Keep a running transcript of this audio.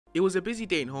It was a busy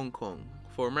day in Hong Kong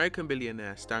for American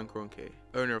billionaire Stan Kroenke,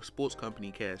 owner of sports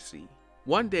company KFC.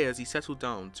 One day as he settled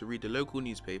down to read the local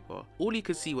newspaper, all he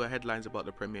could see were headlines about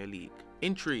the Premier League.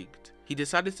 Intrigued, he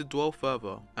decided to dwell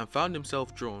further and found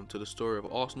himself drawn to the story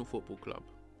of Arsenal Football Club.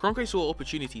 Kroenke saw an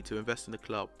opportunity to invest in the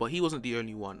club, but he wasn't the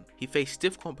only one. He faced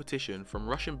stiff competition from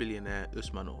Russian billionaire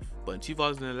Usmanov, but in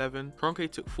 2011,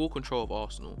 Kroenke took full control of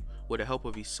Arsenal with the help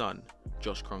of his son,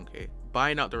 Josh Kroenke,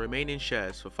 buying out the remaining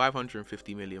shares for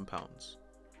 £550 million.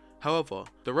 However,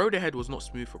 the road ahead was not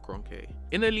smooth for Kroenke.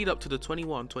 In the lead up to the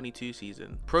 21-22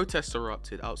 season, protests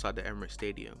erupted outside the Emirates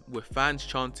Stadium, with fans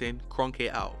chanting "Kroenke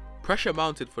out." Pressure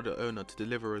mounted for the owner to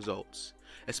deliver results,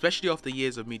 especially after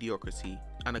years of mediocrity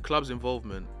and the club's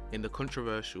involvement in the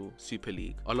controversial Super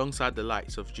League, alongside the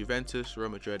likes of Juventus, Real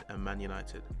Madrid and Man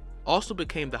United. Arsenal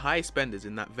became the highest spenders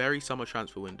in that very summer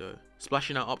transfer window,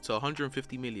 splashing out up to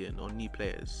 £150 million on new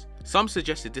players. Some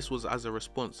suggested this was as a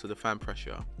response to the fan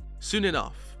pressure. Soon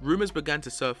enough, rumours began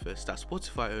to surface that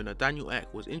Spotify owner Daniel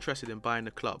Ek was interested in buying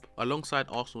the club alongside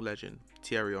Arsenal legend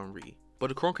Thierry Henry, but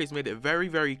the Kroenkes made it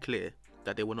very clear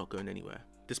that they were not going anywhere.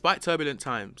 Despite turbulent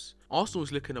times, Arsenal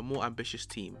was looking at a more ambitious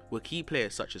team with key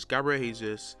players such as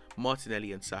Gabriel,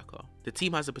 Martinelli and Saka. The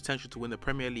team has the potential to win the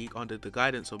Premier League under the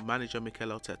guidance of manager Mikel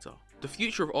Arteta. The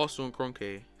future of Arsenal and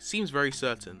Kroenke seems very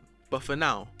certain, but for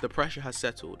now, the pressure has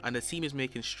settled and the team is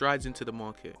making strides into the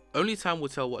market. Only time will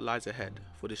tell what lies ahead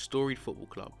for this storied football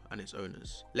club and its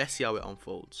owners. Let's see how it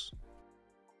unfolds.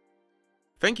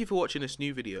 Thank you for watching this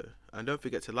new video, and don't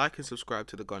forget to like and subscribe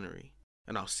to The Gunnery,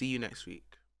 and I'll see you next week.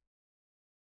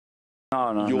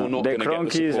 No. The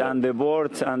Kroenkes and the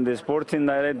board and the sporting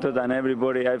director and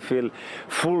everybody, I feel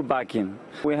full backing.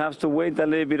 We have to wait a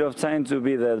little bit of time to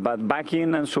be there, but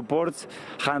backing and support,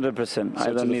 100%.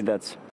 I don't need that.